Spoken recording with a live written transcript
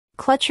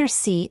Clutch your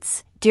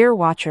seats, dear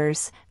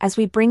watchers, as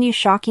we bring you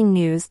shocking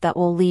news that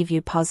will leave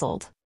you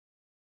puzzled.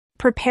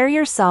 Prepare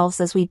yourselves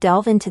as we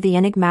delve into the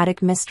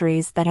enigmatic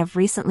mysteries that have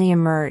recently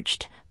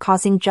emerged,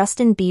 causing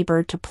Justin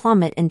Bieber to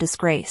plummet in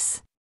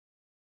disgrace.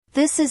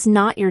 This is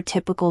not your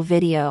typical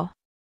video.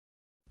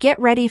 Get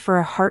ready for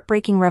a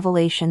heartbreaking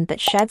revelation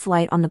that sheds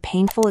light on the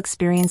painful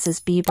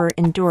experiences Bieber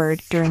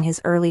endured during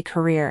his early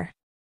career.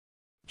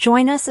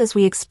 Join us as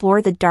we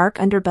explore the dark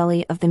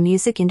underbelly of the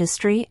music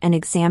industry and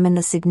examine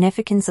the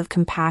significance of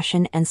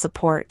compassion and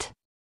support.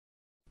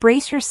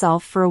 Brace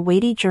yourself for a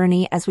weighty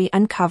journey as we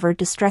uncover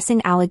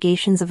distressing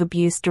allegations of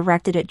abuse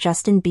directed at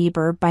Justin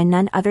Bieber by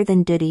none other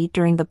than Diddy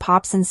during the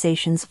pop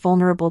sensation's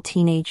vulnerable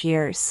teenage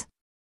years.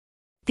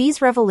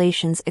 These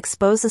revelations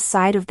expose a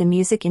side of the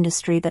music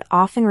industry that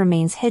often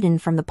remains hidden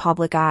from the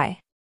public eye.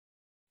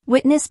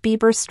 Witness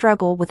Bieber's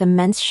struggle with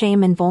immense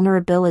shame and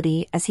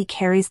vulnerability as he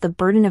carries the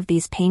burden of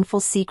these painful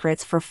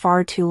secrets for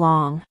far too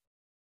long.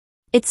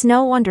 It's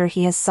no wonder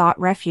he has sought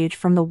refuge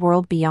from the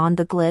world beyond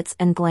the glitz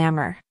and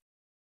glamour.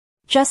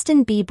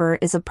 Justin Bieber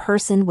is a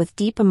person with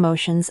deep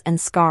emotions and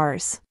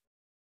scars.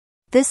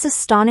 This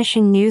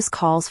astonishing news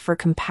calls for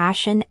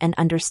compassion and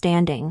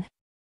understanding.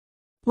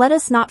 Let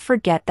us not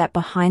forget that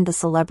behind the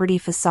celebrity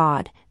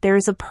facade, there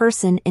is a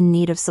person in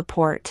need of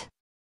support.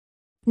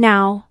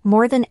 Now,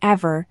 more than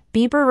ever,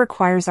 Bieber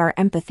requires our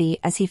empathy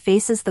as he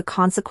faces the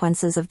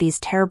consequences of these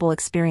terrible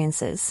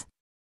experiences.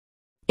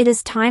 It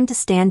is time to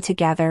stand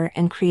together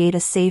and create a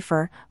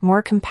safer,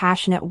 more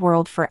compassionate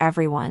world for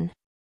everyone.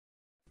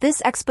 This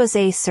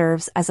exposé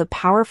serves as a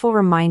powerful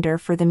reminder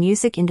for the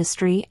music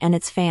industry and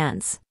its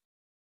fans.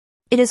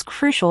 It is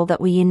crucial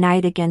that we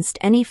unite against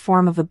any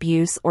form of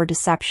abuse or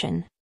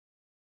deception.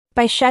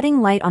 By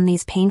shedding light on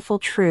these painful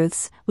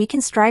truths, we can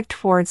strive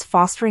towards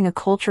fostering a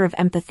culture of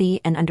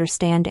empathy and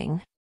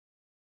understanding.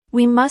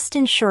 We must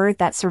ensure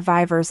that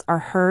survivors are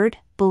heard,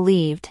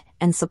 believed,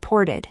 and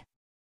supported.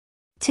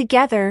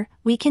 Together,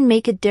 we can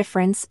make a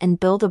difference and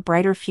build a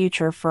brighter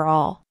future for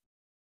all.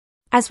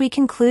 As we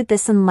conclude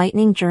this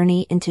enlightening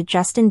journey into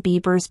Justin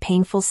Bieber's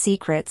painful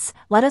secrets,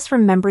 let us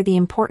remember the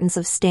importance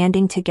of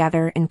standing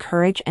together in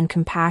courage and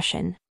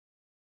compassion.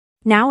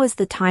 Now is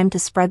the time to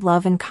spread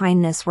love and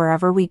kindness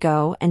wherever we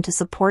go and to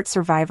support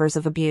survivors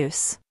of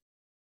abuse.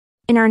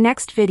 In our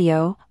next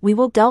video, we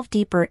will delve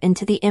deeper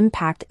into the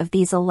impact of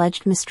these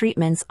alleged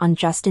mistreatments on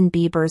Justin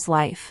Bieber's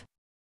life.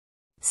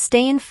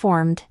 Stay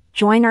informed,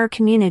 join our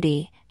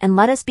community, and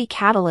let us be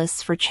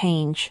catalysts for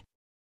change.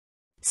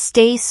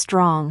 Stay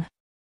strong.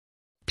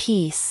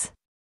 Peace.